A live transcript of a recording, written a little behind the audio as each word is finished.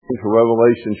to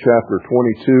Revelation chapter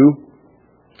 22.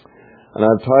 And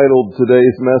I've titled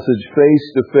today's message, Face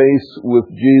to Face with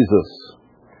Jesus.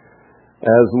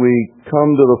 As we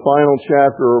come to the final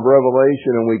chapter of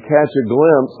Revelation and we catch a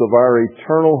glimpse of our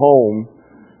eternal home,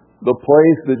 the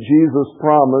place that Jesus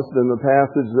promised in the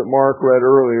passage that Mark read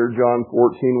earlier, John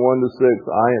 14:1-6,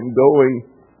 I am going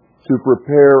to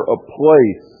prepare a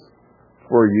place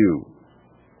for you.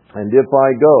 And if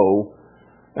I go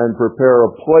and prepare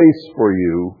a place for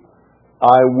you,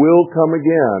 I will come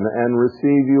again and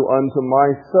receive you unto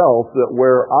myself, that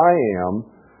where I am,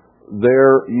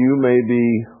 there you may be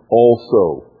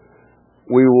also.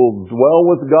 We will dwell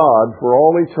with God for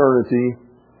all eternity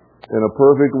in a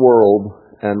perfect world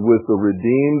and with the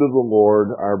redeemed of the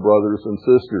Lord, our brothers and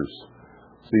sisters.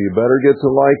 So you better get to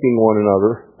liking one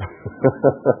another.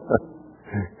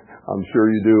 I'm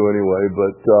sure you do anyway,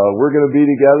 but we're going to be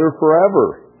together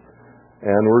forever.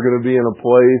 And we're going to be in a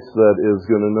place that is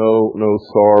going to know no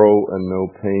sorrow and no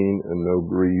pain and no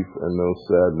grief and no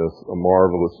sadness. A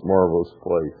marvelous, marvelous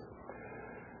place.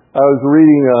 I was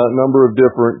reading a number of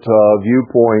different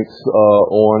viewpoints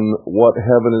on what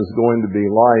heaven is going to be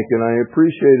like, and I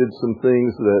appreciated some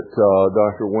things that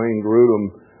Dr. Wayne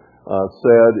Grudem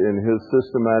said in his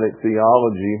systematic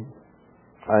theology.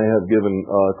 I have given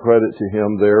credit to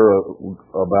him there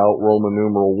about Roman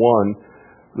numeral 1.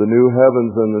 The new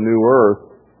heavens and the new earth.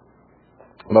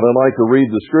 But I'd like to read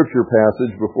the scripture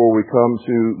passage before we come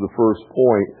to the first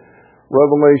point.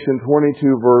 Revelation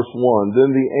 22 verse 1. Then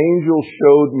the angel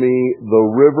showed me the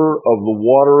river of the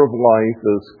water of life,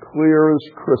 as clear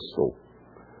as crystal,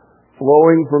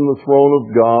 flowing from the throne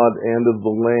of God and of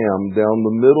the Lamb down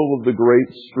the middle of the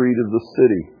great street of the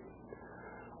city.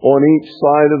 On each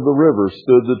side of the river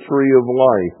stood the tree of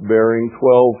life, bearing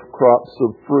 12 crops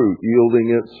of fruit,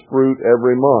 yielding its fruit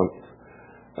every month.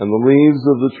 And the leaves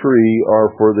of the tree are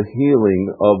for the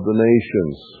healing of the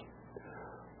nations.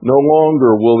 No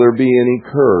longer will there be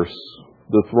any curse.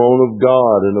 The throne of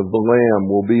God and of the Lamb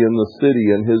will be in the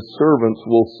city, and his servants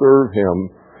will serve him.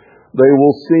 They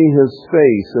will see his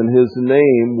face, and his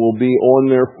name will be on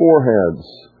their foreheads.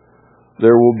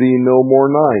 There will be no more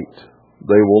night.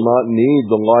 They will not need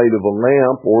the light of a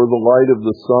lamp or the light of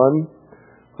the sun,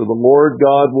 for the Lord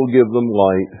God will give them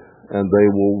light, and they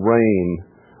will reign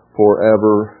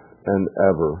forever and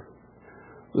ever.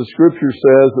 The Scripture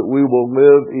says that we will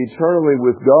live eternally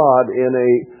with God in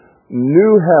a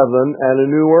new heaven and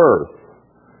a new earth.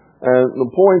 And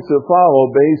the points that follow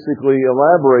basically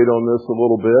elaborate on this a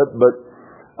little bit, but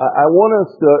I want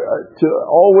us to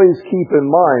always keep in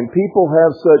mind, people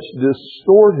have such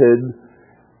distorted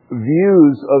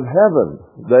views of heaven.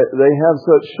 They have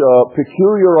such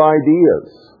peculiar ideas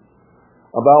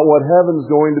about what heaven's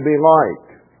going to be like.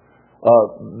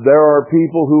 There are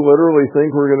people who literally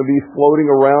think we're going to be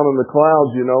floating around in the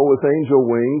clouds, with angel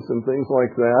wings and things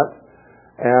like that.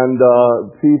 And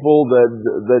people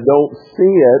that don't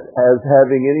see it as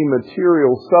having any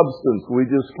material substance. We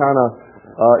just kind of,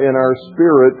 in our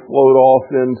spirit, float off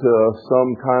into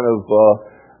some kind of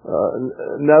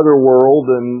netherworld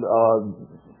and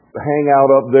hang out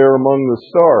up there among the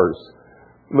stars.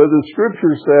 But the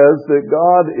Scripture says that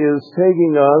God is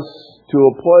taking us to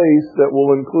a place that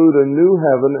will include a new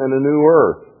heaven and a new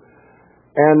earth.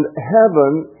 And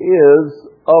heaven is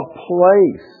a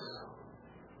place.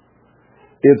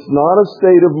 It's not a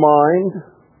state of mind.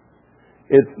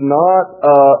 It's not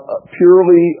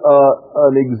purely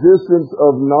an existence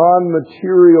of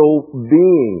non-material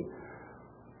being.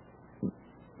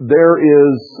 There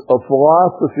is a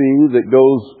philosophy that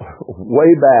goes way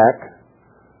back,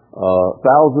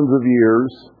 thousands of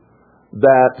years,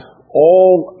 that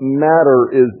all matter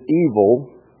is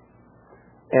evil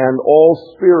and all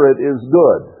spirit is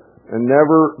good, and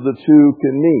never the two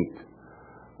can meet.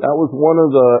 That was one of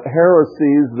the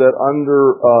heresies that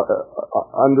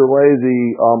underlay the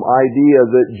idea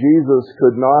that Jesus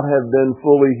could not have been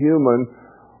fully human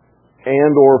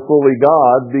and or fully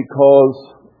God,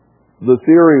 because the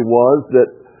theory was that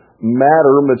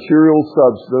matter, material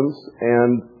substance,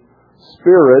 and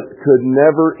spirit could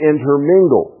never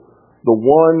intermingle.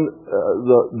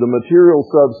 The material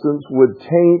substance would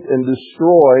taint and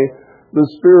destroy the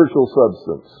spiritual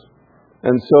substance.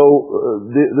 And so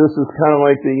this is kind of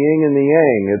like the yin and the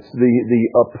yang. It's the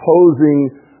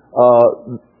opposing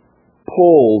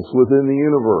poles within the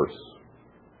universe.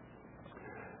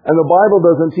 And the Bible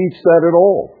doesn't teach that at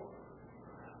all.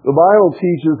 The Bible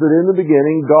teaches that in the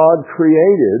beginning God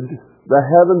created the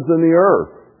heavens and the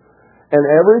earth, and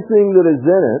everything that is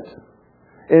in it,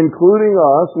 including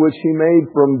us, which He made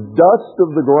from dust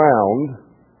of the ground,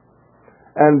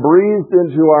 and breathed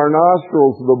into our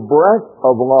nostrils the breath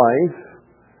of life,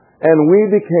 and we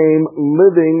became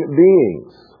living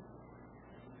beings.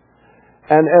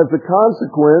 And as a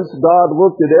consequence, God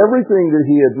looked at everything that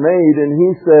He had made and He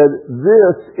said,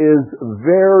 "This is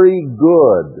very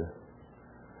good."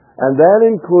 And that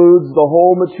includes the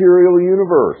whole material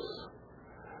universe.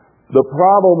 The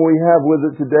problem we have with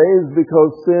it today is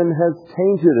because sin has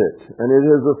tainted it, and it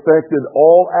has affected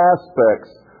all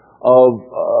aspects of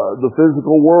the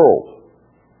physical world.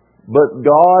 But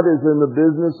God is in the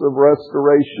business of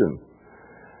restoration.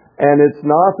 And it's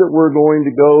not that we're going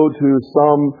to go to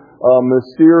some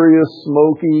mysterious,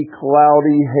 smoky,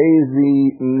 cloudy,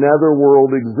 hazy,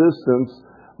 netherworld existence,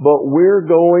 but we're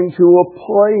going to a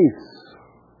place.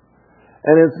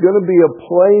 And it's going to be a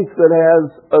place that has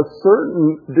a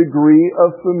certain degree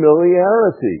of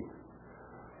familiarity.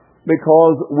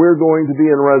 Because we're going to be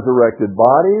in resurrected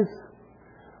bodies.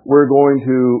 We're going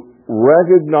to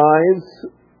recognize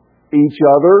each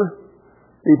other.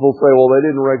 People say, well, they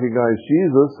didn't recognize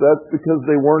Jesus. That's because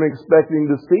they weren't expecting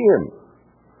to see Him.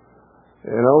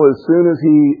 You know, as soon as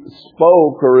He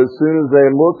spoke or as soon as they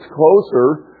looked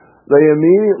closer, they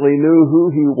immediately knew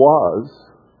who He was.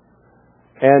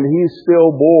 And He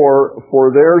still bore,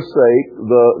 for their sake,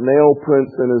 the nail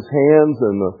prints in His hands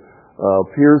and the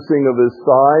piercing of His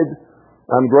side.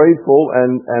 I'm grateful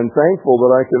and thankful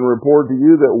that I can report to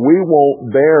you that we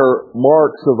won't bear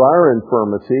marks of our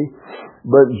infirmity,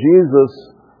 but Jesus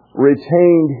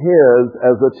retained His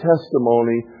as a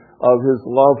testimony of His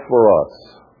love for us.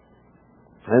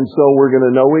 And so we're going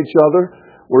to know each other.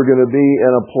 We're going to be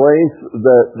in a place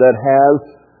that has,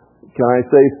 can I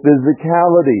say,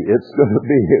 physicality.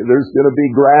 There's going to be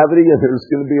gravity, and there's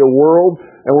going to be a world,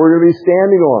 and we're going to be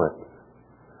standing on it.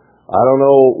 I don't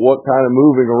know what kind of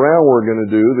moving around we're going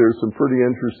to do. There's some pretty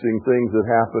interesting things that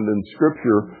happened in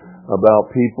Scripture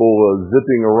about people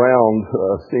zipping around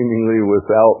seemingly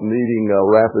without needing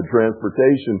rapid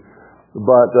transportation.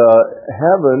 But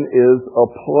heaven is a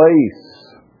place.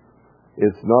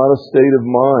 It's not a state of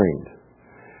mind.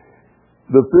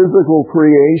 The physical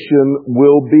creation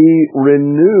will be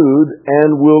renewed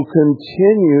and will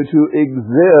continue to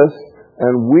exist,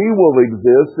 and we will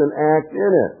exist and act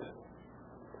in it.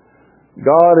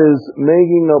 God is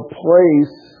making a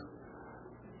place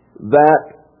that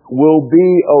will be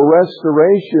a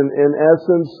restoration, in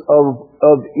essence,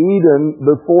 of Eden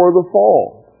before the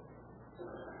fall.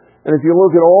 And if you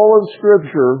look at all of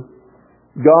Scripture,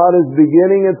 God is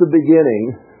beginning at the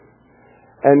beginning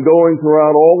and going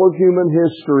throughout all of human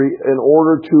history in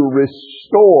order to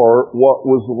restore what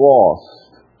was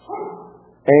lost.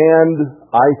 And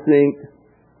I think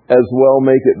as well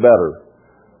make it better.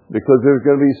 Because there's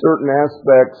going to be certain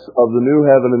aspects of the new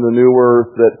heaven and the new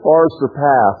earth that far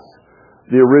surpass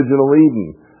the original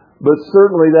Eden. But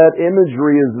certainly that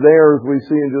imagery is there, as we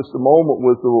see in just a moment,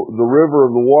 with the river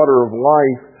of the water of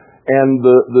life and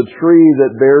the tree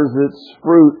that bears its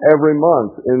fruit every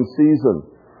month in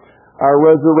season. Our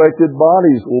resurrected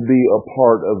bodies will be a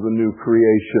part of the new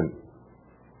creation.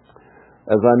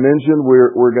 As I mentioned,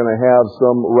 we're going to have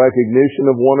some recognition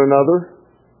of one another.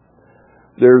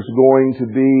 There's going to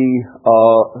be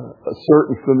a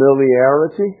certain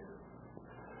familiarity.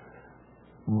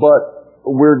 But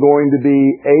we're going to be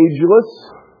ageless.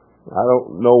 I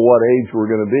don't know what age we're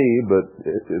going to be, but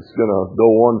it's going to go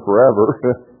on forever.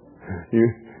 You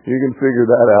can figure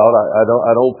that out.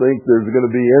 I don't think there's going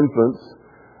to be infants.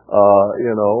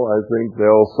 I think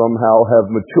they'll somehow have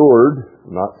matured.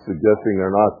 I'm not suggesting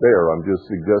they're not there. I'm just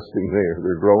suggesting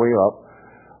they're growing up.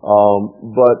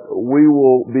 But we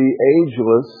will be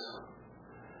ageless,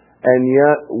 and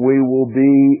yet we will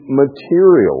be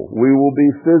material. We will be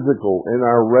physical in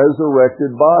our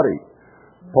resurrected body.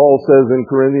 Paul says in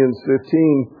Corinthians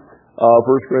 15,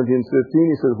 1 Corinthians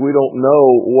 15, he says, we don't know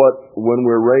when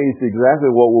we're raised, exactly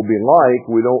what we'll be like.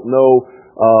 We don't know,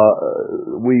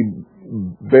 we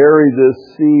bury this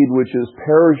seed which is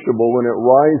perishable, and it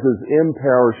rises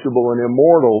imperishable and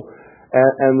immortal.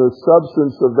 And the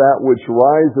substance of that which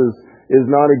rises is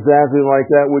not exactly like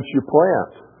that which you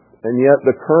plant. And yet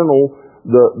the kernel,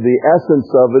 the essence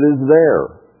of it is there.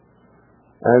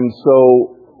 And so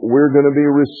we're going to be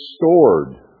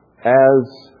restored as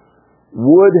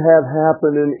would have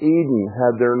happened in Eden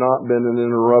had there not been an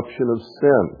interruption of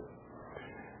sin.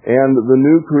 And the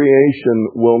new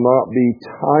creation will not be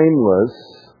timeless,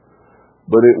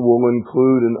 but it will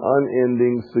include an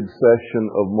unending succession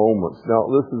of moments. Now,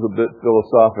 this is a bit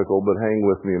philosophical, but hang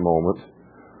with me a moment.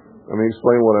 Let me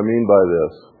explain what I mean by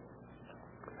this.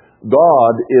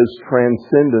 God is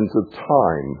transcendent of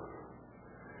time.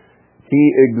 He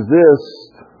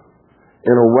exists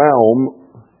in a realm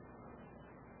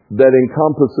that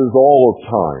encompasses all of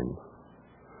time.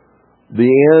 The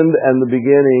end and the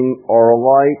beginning are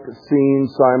alike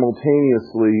seen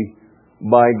simultaneously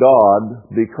by God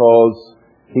because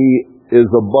He is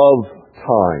above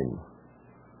time.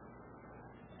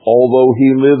 Although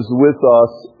He lives with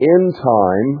us in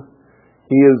time,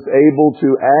 He is able to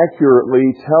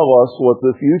accurately tell us what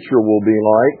the future will be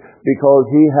like because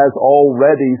He has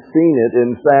already seen it.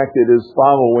 In fact, it is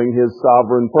following His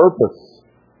sovereign purpose.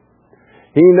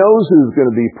 He knows who's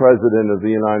going to be President of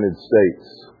the United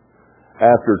States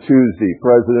after Tuesday,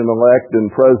 President-elect and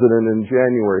President in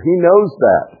January. He knows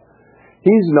that.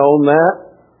 He's known that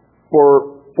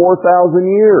for 4,000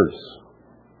 years.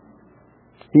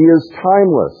 He is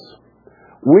timeless.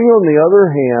 We, on the other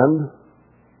hand,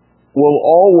 will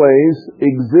always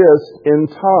exist in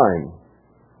time.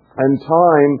 And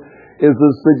time is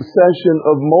a succession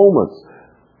of moments.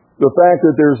 The fact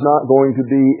that there's not going to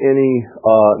be any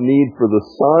need for the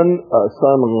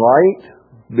sunlight,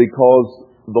 because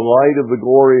the light of the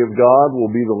glory of God will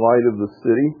be the light of the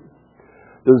city,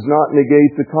 does not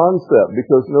negate the concept,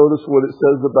 because notice what it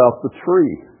says about the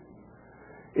tree.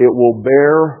 It will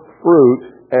bear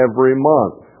fruit every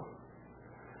month.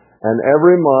 And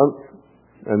every month,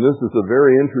 and this is a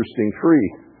very interesting tree,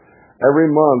 every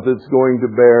month it's going to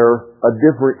bear a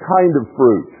different kind of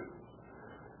fruit.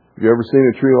 Have you ever seen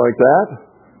a tree like that?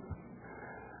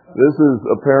 This is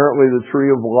apparently the tree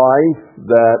of life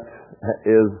that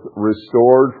is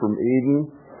restored from Eden,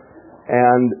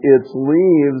 and its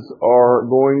leaves are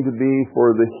going to be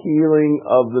for the healing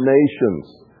of the nations.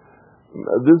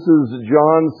 This is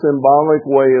John's symbolic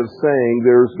way of saying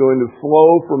there's going to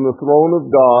flow from the throne of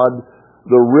God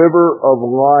the river of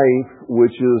life,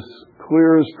 which is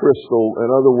clear as crystal. In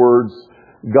other words,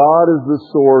 God is the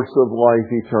source of life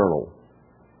eternal.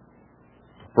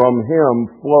 From Him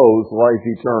flows life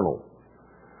eternal.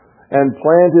 And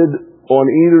planted on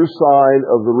either side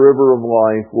of the river of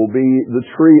life will be the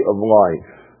tree of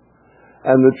life.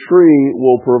 And the tree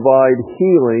will provide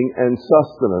healing and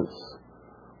sustenance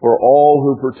for all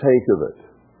who partake of it.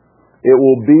 It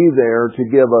will be there to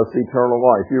give us eternal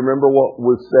life. You remember what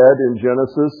was said in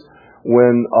Genesis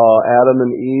when Adam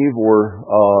and Eve were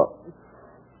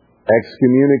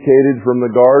excommunicated from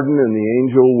the garden and the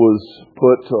angel was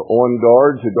put on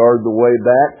guard to guard the way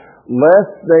back?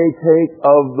 Lest they take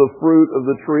of the fruit of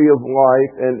the tree of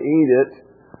life and eat it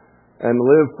and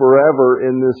live forever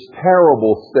in this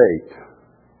terrible state.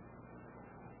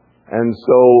 And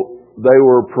so they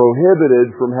were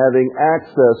prohibited from having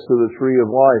access to the tree of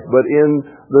life. But in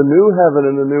the new heaven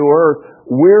and the new earth,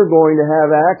 we're going to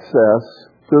have access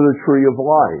to the tree of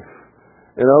life.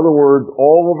 In other words,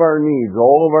 all of our needs,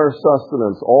 all of our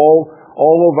sustenance, all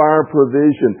of our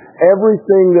provision,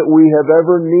 everything that we have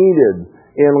ever needed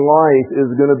in life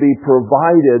is going to be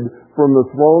provided from the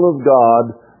throne of God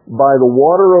by the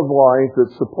water of life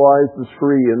that supplies the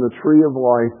tree, and the tree of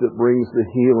life that brings the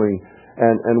healing,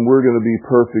 and we're going to be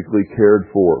perfectly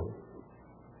cared for.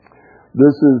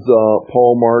 This is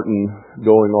Paul Martin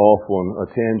going off on a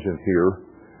tangent here.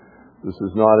 This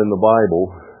is not in the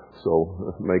Bible,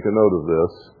 so make a note of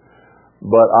this.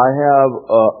 But I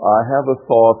have a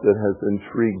thought that has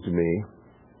intrigued me.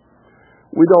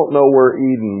 We don't know where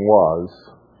Eden was.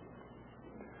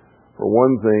 For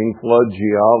one thing, flood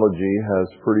geology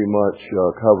has pretty much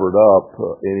covered up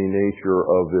any nature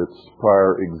of its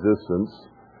prior existence.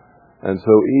 And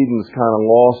so Eden's kind of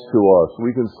lost to us.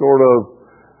 We can sort of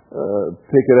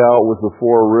pick it out with the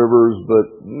four rivers,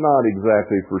 but not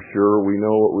exactly for sure. We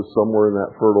know it was somewhere in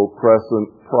that Fertile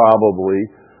Crescent, probably.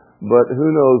 But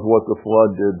who knows what the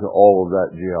flood did to all of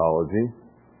that geology.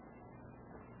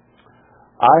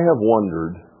 I have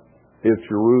wondered if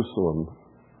Jerusalem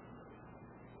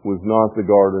was not the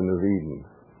Garden of Eden.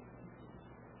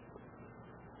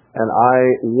 And I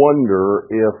wonder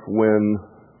if when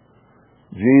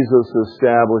Jesus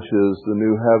establishes the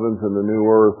new heavens and the new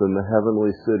earth and the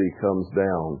heavenly city comes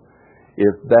down,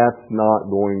 if that's not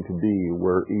going to be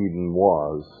where Eden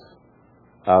was,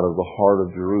 out of the heart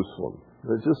of Jerusalem.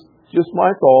 It's just my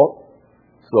thought,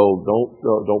 so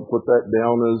don't put that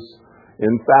down as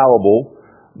infallible.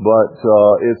 But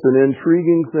it's an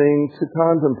intriguing thing to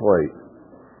contemplate,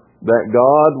 that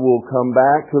God will come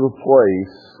back to the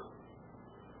place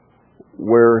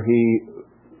where He,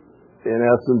 in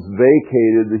essence,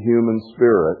 vacated the human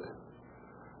spirit.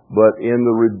 But in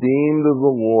the redeemed of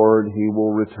the Lord, He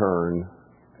will return,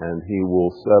 and He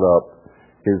will set up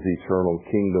His eternal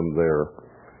kingdom there.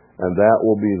 And that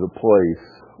will be the place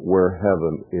where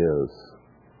heaven is.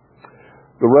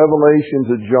 The revelation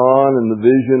to John and the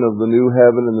vision of the new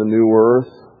heaven and the new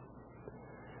earth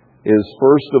is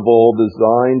first of all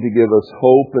designed to give us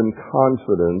hope and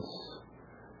confidence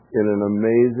in an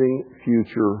amazing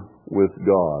future with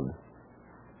God.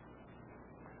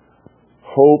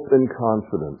 Hope and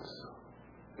confidence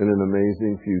in an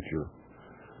amazing future.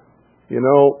 You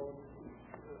know,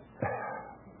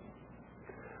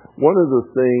 one of the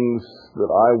things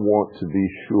that I want to be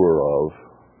sure of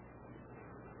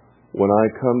when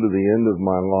I come to the end of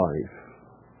my life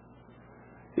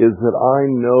is that I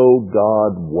know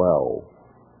God well,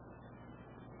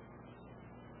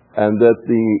 and that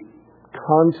the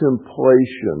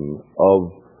contemplation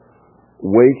of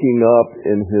waking up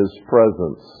in His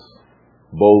presence,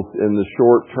 both in the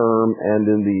short term and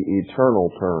in the eternal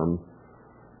term,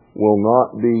 will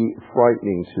not be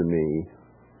frightening to me,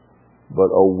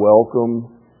 but a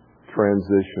welcome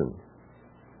transition.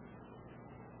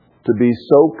 To be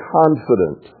so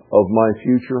confident of my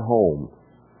future home,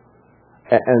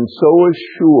 and so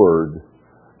assured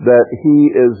that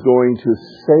He is going to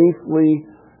safely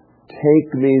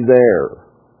take me there,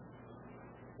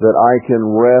 that I can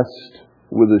rest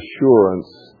with assurance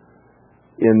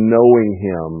in knowing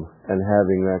Him and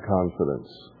having that confidence.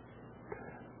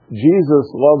 Jesus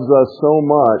loves us so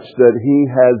much that He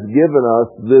has given us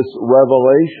this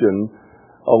revelation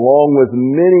along with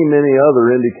many, many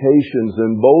other indications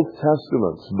in both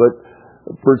Testaments. But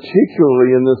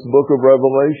particularly in this book of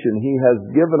Revelation, He has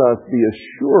given us the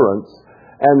assurance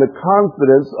and the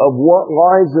confidence of what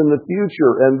lies in the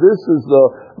future. And this is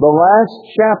the last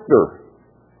chapter.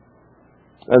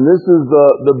 And this is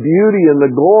the beauty and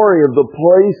the glory of the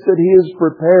place that He has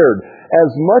prepared,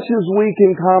 as much as we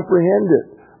can comprehend it.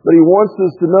 But He wants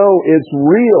us to know it's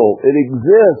real, it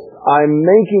exists, I'm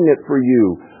making it for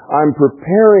you, I'm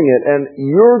preparing it, and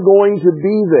you're going to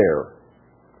be there.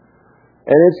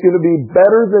 And it's going to be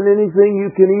better than anything you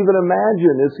can even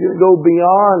imagine. It's going to go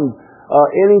beyond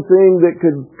anything that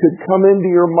could come into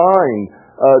your mind.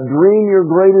 Dream your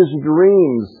greatest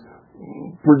dreams.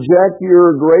 Project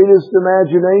your greatest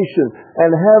imagination. And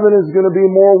heaven is going to be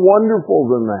more wonderful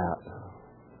than that.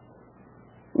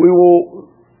 We will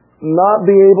not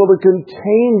be able to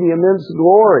contain the immense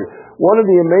glory. One of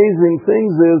the amazing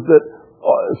things is that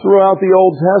throughout the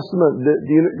Old Testament,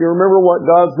 do you remember what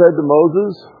God said to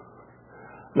Moses?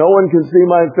 No one can see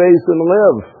my face and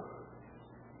live.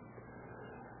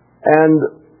 And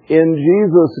in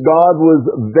Jesus, God was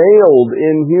veiled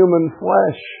in human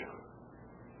flesh.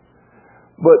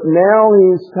 But now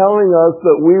He's telling us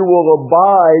that we will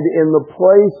abide in the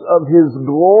place of His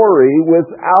glory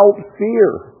without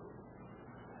fear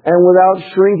and without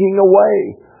shrinking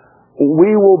away.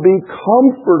 We will be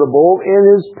comfortable in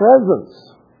His presence.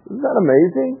 Isn't that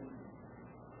amazing?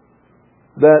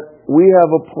 That we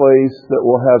have a place that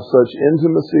will have such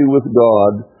intimacy with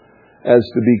God as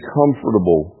to be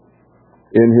comfortable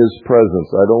in His presence.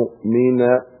 I don't mean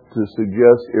that to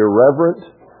suggest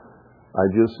irreverent. I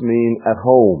just mean at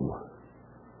home,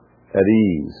 at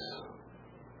ease.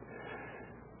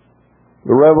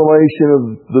 The revelation of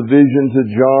the vision to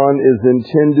John is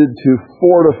intended to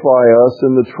fortify us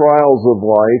in the trials of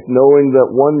life, knowing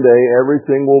that one day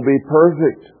everything will be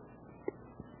perfect.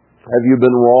 Have you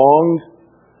been wronged?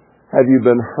 Have you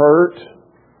been hurt?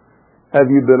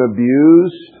 Have you been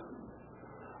abused?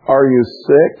 Are you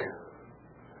sick?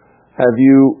 Have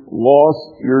you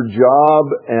lost your job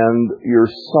and you're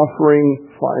suffering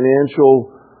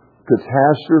financial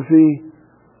catastrophe?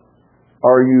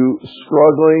 Are you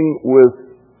struggling with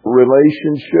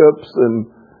relationships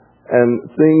and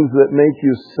things that make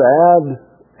you sad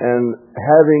and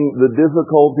having the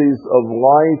difficulties of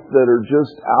life that are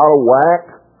just out of whack?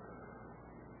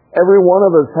 Every one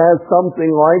of us has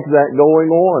something like that going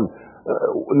on.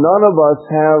 None of us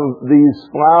have these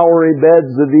flowery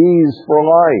beds of ease for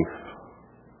life.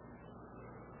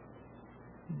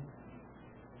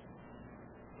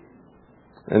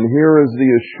 And here is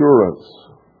the assurance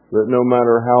that no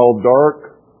matter how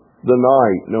dark the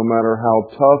night, no matter how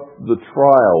tough the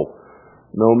trial,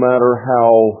 no matter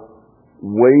how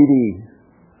weighty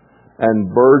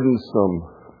and burdensome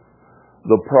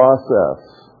the process,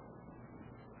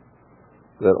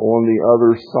 that on the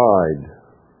other side,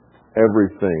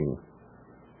 everything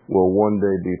will one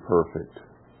day be perfect.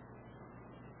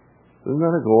 Isn't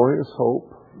that a glorious hope?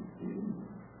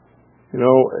 You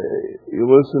know, you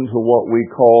listen to what we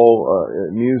call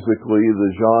musically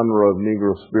the genre of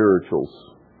Negro spirituals.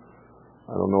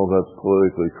 I don't know if that's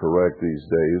politically correct these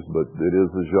days, but it is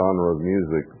the genre of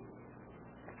music.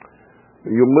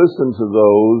 You listen to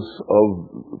those of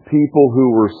people who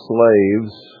were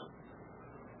slaves,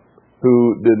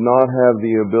 who did not have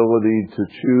the ability to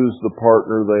choose the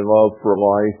partner they loved for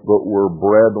life, but were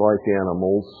bred like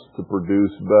animals to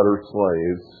produce better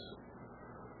slaves,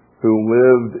 who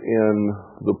lived in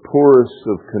the poorest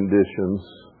of conditions,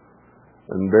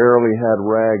 and barely had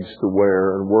rags to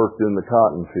wear and worked in the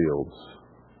cotton fields.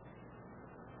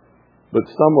 But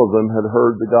some of them had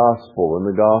heard the gospel, and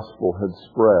the gospel had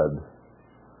spread,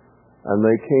 and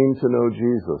they came to know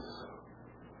Jesus.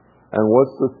 And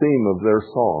what's the theme of their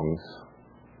songs?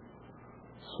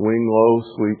 Swing low,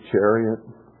 sweet chariot,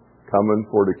 coming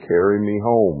for to carry me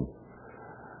home.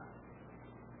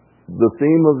 The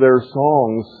theme of their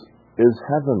songs is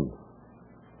heaven.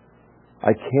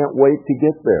 I can't wait to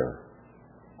get there.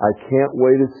 I can't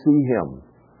wait to see Him.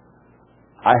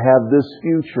 I have this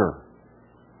future.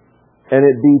 And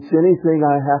it beats anything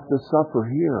I have to suffer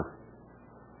here.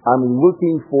 I'm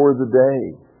looking for the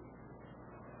day.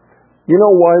 You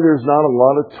know why there's not a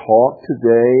lot of talk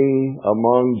today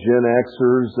among Gen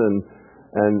Xers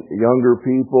and younger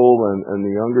people and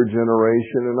the younger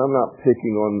generation? And I'm not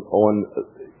picking on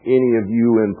any of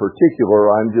you in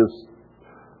particular. I'm just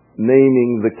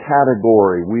naming the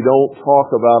category. We don't talk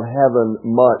about heaven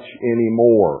much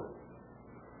anymore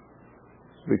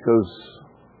because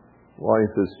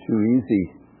life is too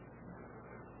easy.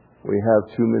 We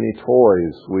have too many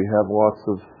toys. We have lots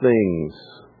of things.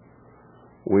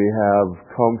 We have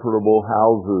comfortable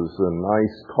houses and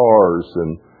nice cars,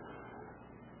 and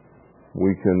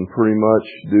we can pretty much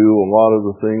do a lot of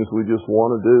the things we just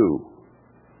want to do.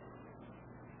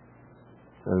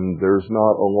 And there's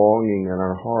not a longing in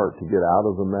our heart to get out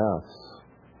of the mess.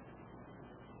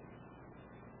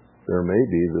 There may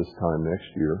be this time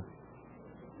next year.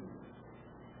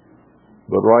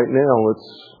 But right now, it's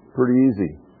pretty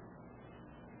easy.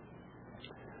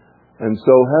 And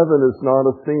so heaven is not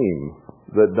a theme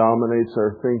that dominates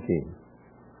our thinking.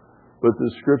 But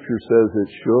the Scripture says it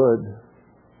should.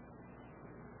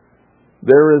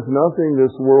 There is nothing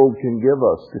this world can give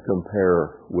us to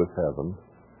compare with heaven.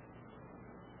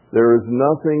 There is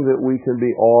nothing that we can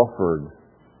be offered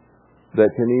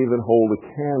that can even hold a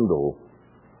candle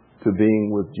to being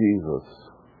with Jesus.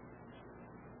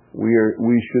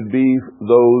 We should be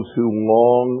those who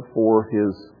long for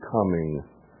His coming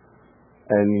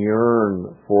and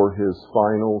yearn for His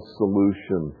final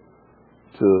solution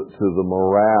to the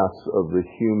morass of the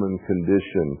human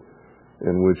condition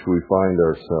in which we find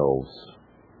ourselves.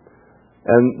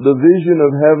 And the vision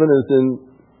of heaven is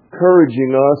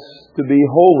encouraging us to be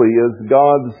holy as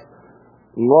God's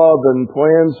love and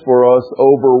plans for us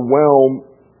overwhelm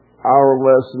our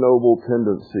less noble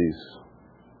tendencies.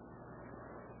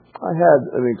 I had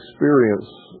an experience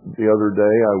the other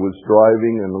day. I was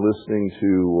driving and listening to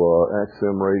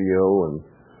XM radio and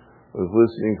was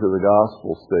listening to the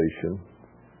gospel station.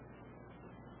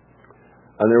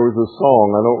 And there was a song,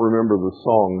 I don't remember the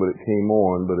song, but it came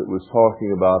on, but it was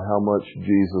talking about how much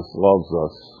Jesus loves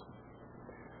us.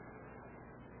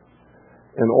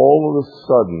 And all of a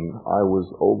sudden, I was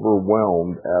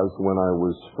overwhelmed as when I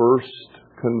was first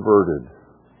converted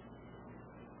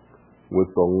with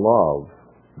the love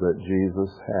that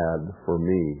Jesus had for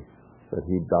me, that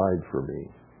He died for me.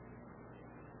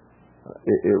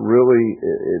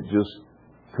 It just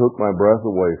took my breath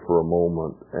away for a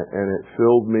moment, and it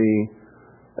filled me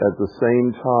at the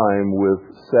same time with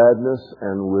sadness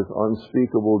and with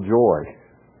unspeakable joy.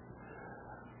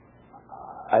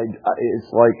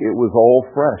 It's like it was all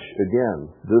fresh again.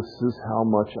 This is how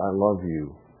much I love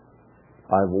you.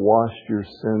 I've washed your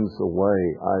sins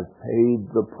away. I've paid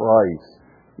the price.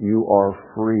 You are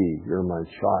free. You're my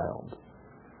child.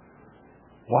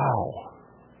 Wow.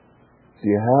 Do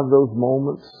you have those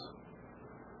moments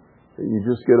that you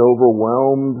just get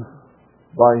overwhelmed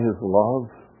by His love?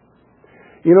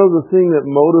 You know, the thing that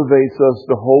motivates us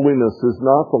to holiness is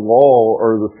not the law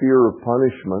or the fear of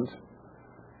punishment.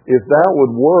 If that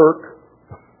would work,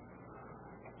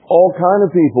 all kind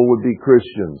of people would be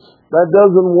Christians. That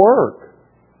doesn't work.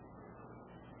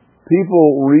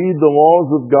 People read the laws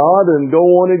of God and go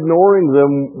on ignoring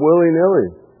them willy-nilly.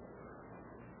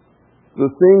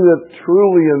 The thing that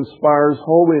truly inspires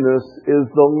holiness is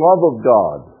the love of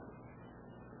God.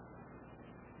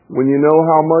 When you know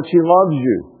how much He loves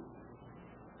you,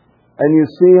 and you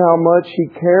see how much He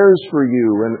cares for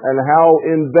you and how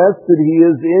invested He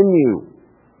is in you.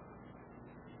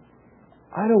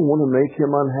 I don't want to make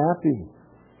Him unhappy.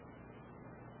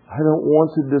 I don't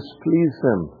want to displease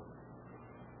Him.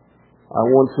 I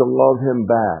want to love Him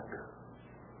back.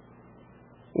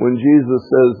 When Jesus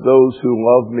says, "Those who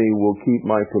love me will keep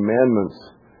my commandments,"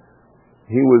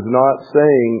 He was not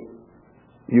saying,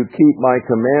 "You keep my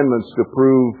commandments to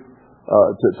prove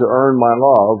to earn my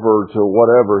love," or to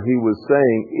whatever. He was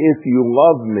saying, if you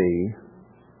love me,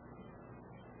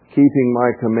 keeping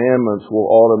my commandments will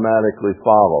automatically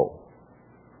follow.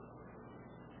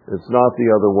 It's not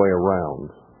the other way around.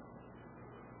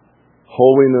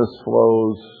 Holiness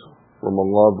flows from a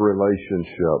love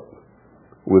relationship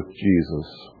with Jesus.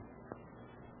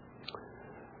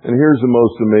 And here's the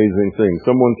most amazing thing.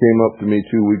 Someone came up to me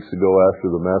 2 weeks ago after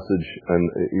the message, and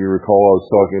you recall I was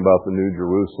talking about the New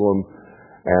Jerusalem,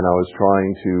 and I was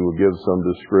trying to give some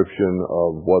description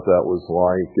of what that was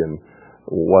like and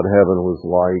what heaven was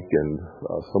like, and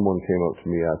someone came up to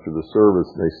me after the service,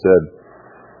 and they said,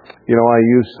 I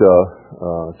used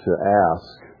to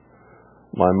ask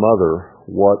my mother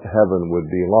what heaven would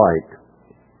be like,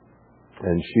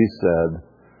 and she said,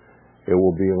 it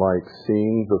will be like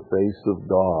seeing the face of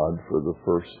God for the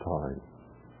first time.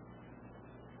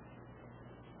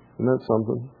 Isn't that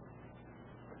something?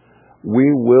 We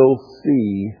will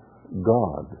see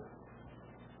God.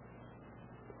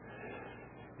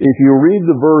 If you read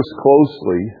the verse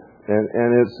closely, and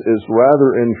it's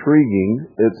rather intriguing,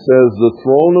 it says, the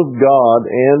throne of God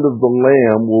and of the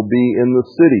Lamb will be in the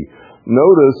city.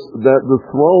 Notice that the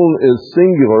throne is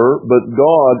singular, but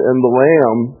God and the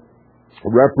Lamb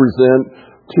represent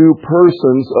two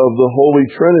persons of the Holy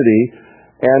Trinity,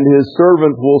 and His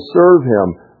servant will serve Him.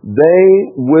 They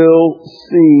will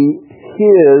see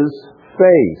His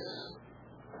face.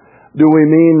 Do we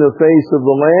mean the face of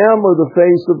the Lamb or the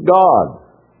face of God?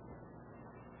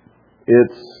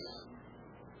 It's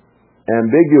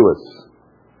ambiguous.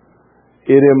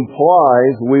 It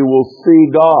implies we will see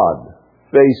God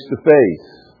face to face.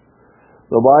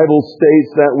 The Bible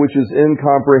states that which is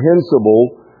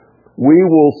incomprehensible, we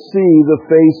will see the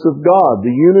face of God.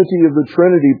 The unity of the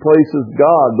Trinity places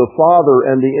God, the Father,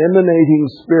 and the emanating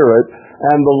Spirit,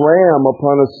 and the Lamb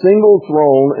upon a single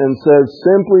throne, and says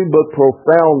simply but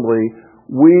profoundly,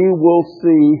 we will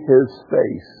see His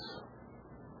face.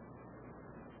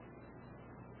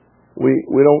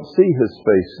 We don't see His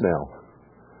face now.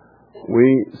 We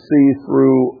see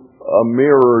through a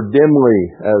mirror dimly,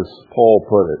 as Paul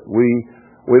put it.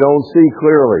 We don't see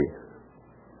clearly.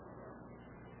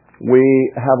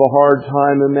 We have a hard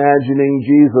time imagining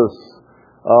Jesus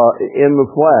in the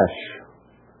flesh.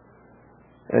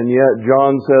 And yet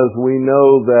John says we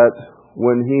know that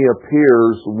when He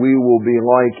appears, we will be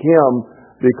like Him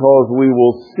because we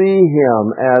will see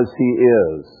Him as He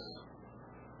is.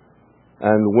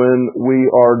 And when we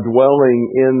are dwelling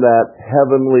in that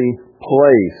heavenly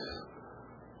place,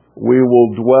 we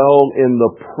will dwell in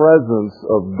the presence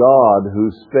of God,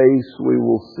 whose face we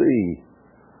will see.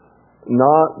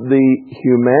 Not the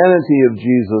humanity of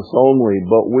Jesus only,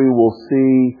 but we will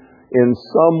see in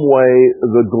some way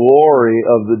the glory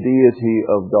of the deity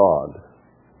of God.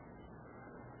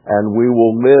 And we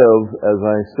will live, as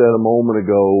I said a moment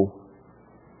ago,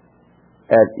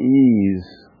 at ease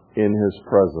in His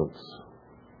presence.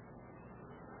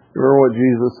 Remember what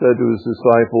Jesus said to His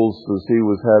disciples as He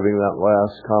was having that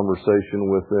last conversation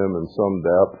with them in some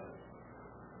depth?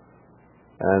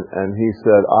 And He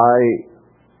said, I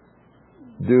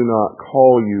do not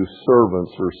call you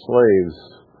servants or slaves.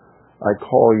 I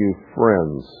call you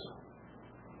friends.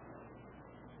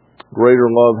 Greater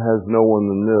love has no one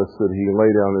than this, that He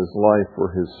lay down His life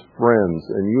for His friends.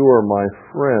 And you are my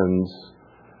friends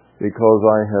because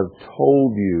I have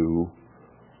told you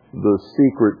the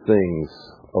secret things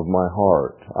of my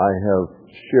heart. I have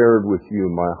shared with you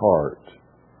my heart.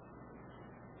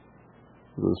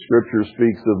 The Scripture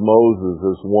speaks of Moses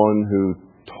as one who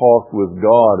talked with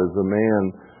God as a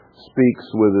man speaks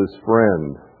with his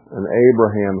friend, and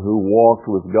Abraham who walked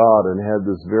with God and had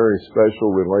this very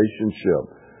special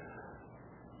relationship.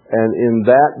 And in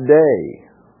that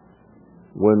day,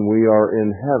 when we are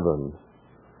in heaven,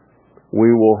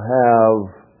 we will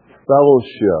have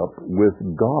fellowship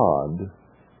with God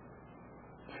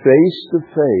face to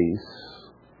face,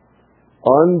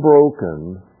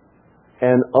 unbroken,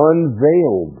 and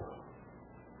unveiled.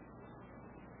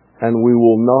 And we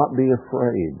will not be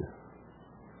afraid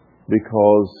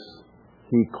because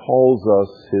He calls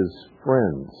us His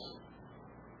friends.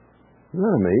 Isn't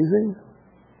that amazing?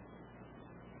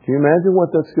 Can you imagine what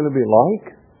that's going to be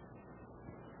like?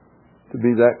 To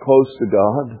be that close to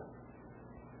God?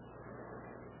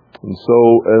 And so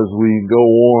as we go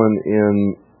on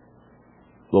in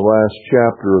the last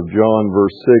chapter of John,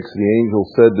 verse 6, the angel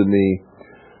said to me,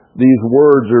 these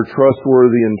words are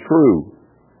trustworthy and true.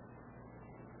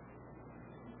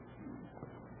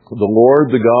 The Lord,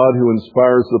 the God who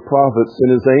inspires the prophets,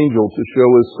 sent His angel to show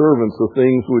His servants the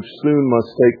things which soon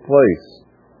must take place.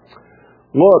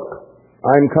 Look,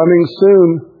 I am coming soon.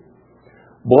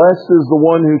 Blessed is the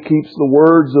one who keeps the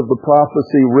words of the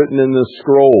prophecy written in this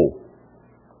scroll.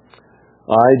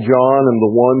 I, John, am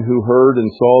the one who heard and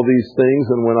saw these things,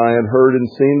 and when I had heard and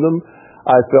seen them,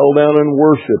 I fell down and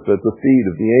worshipped at the feet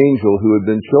of the angel who had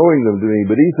been showing them to me.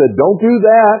 But he said, don't do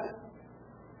that.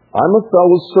 I'm a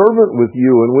fellow servant with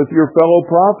you and with your fellow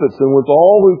prophets and with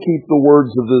all who keep the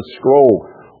words of this scroll.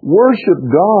 Worship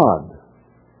God.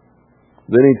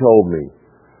 Then he told me,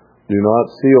 do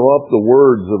not seal up the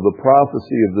words of the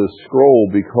prophecy of this scroll,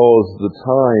 because the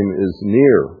time is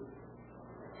near.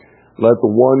 Let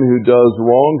the one who does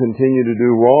wrong continue to do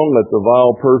wrong. Let the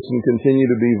vile person continue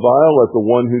to be vile. Let the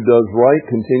one who does right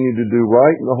continue to do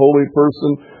right. And the holy person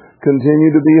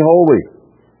continue to be holy.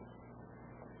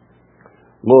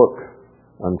 Look,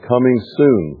 I'm coming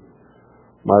soon.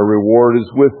 My reward is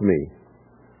with me,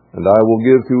 and I will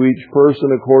give to each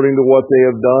person according to what they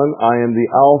have done. I am the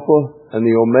Alpha and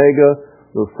the Omega,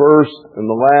 the first and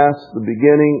the last, the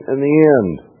beginning and the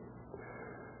end.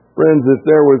 Friends, if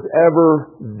there was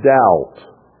ever doubt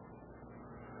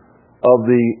of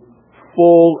the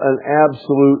full and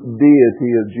absolute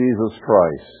deity of Jesus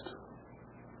Christ,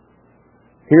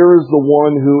 here is the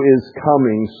one who is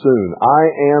coming soon. I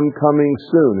am coming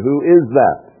soon. Who is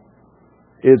that?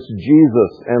 It's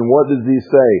Jesus. And what does he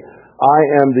say? I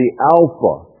am the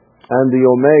Alpha and the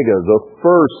Omega, the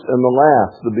first and the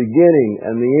last, the beginning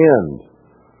and the end.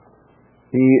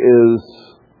 He is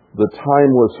the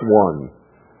timeless one.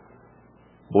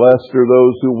 Blessed are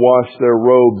those who wash their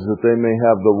robes, that they may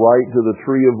have the right to the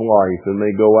tree of life and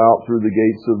may go out through the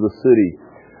gates of the city.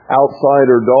 Outside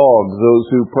are dogs, those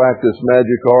who practice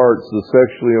magic arts, the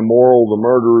sexually immoral, the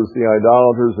murderers, the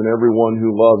idolaters, and everyone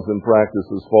who loves and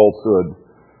practices falsehood.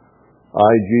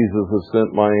 I, Jesus, have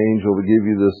sent my angel to give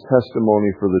you this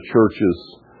testimony for the churches.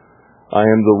 I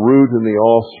am the root and the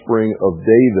offspring of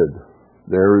David.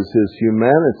 There is his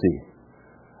humanity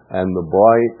and the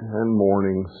bright and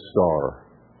morning star.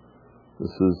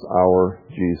 This is our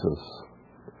Jesus.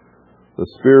 The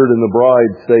Spirit and the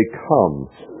bride say, come.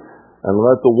 And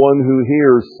let the one who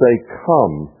hears say,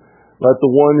 come. Let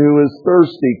the one who is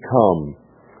thirsty come.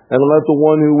 And let the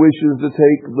one who wishes to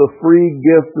take the free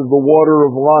gift of the water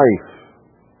of life.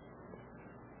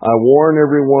 I warn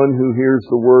everyone who hears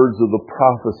the words of the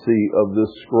prophecy of this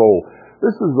scroll.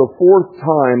 This is the fourth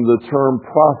time the term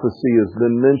prophecy has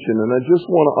been mentioned, and I just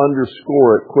want to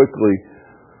underscore it quickly.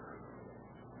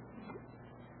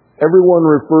 Everyone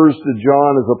refers to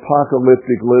John as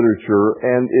apocalyptic literature,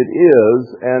 and it is,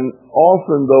 and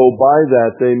often though by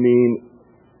that they mean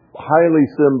highly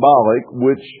symbolic,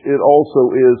 which it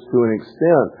also is to an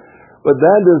extent. But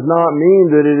that does not mean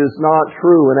that it is not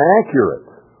true and accurate.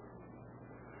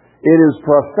 It is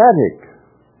prophetic.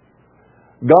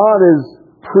 God is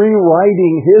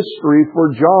pre-writing history for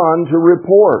John to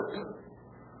report.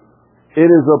 It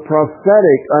is a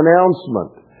prophetic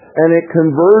announcement. And it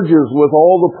converges with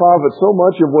all the prophets. So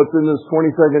much of what's in this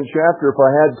 22nd chapter, if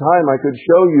I had time, I could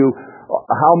show you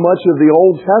how much of the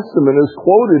Old Testament is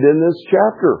quoted in this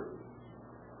chapter.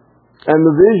 And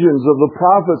the visions of the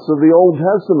prophets of the Old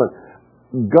Testament.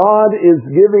 God is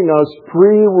giving us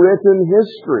pre-written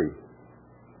history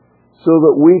so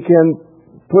that we can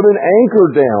put an anchor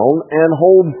down and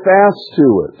hold fast to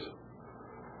it.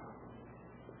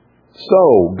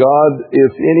 So, God,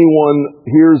 if anyone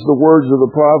hears the words of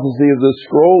the prophecy of this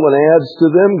scroll and adds to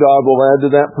them, God will add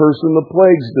to that person the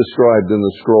plagues described in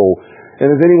the scroll. And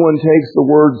if anyone takes the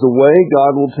words away,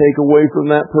 God will take away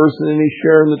from that person any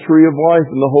share in the tree of life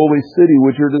and the holy city,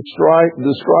 which are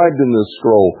described in this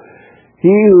scroll.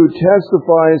 He who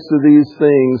testifies to these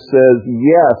things says,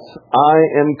 yes, I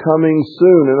am coming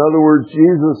soon. In other words,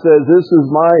 Jesus says, this is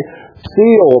my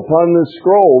seal upon this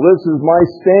scroll. This is my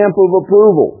stamp of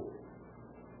approval.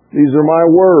 These are my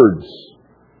words.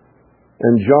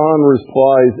 And John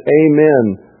replies, amen.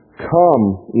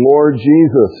 Come, Lord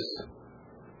Jesus.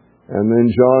 And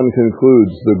then John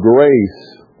concludes, the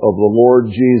grace of the Lord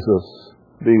Jesus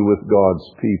be with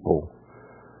God's people.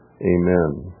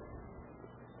 Amen.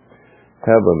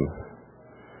 Heaven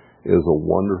is a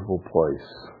wonderful place,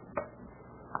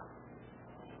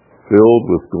 filled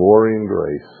with glory and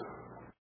grace.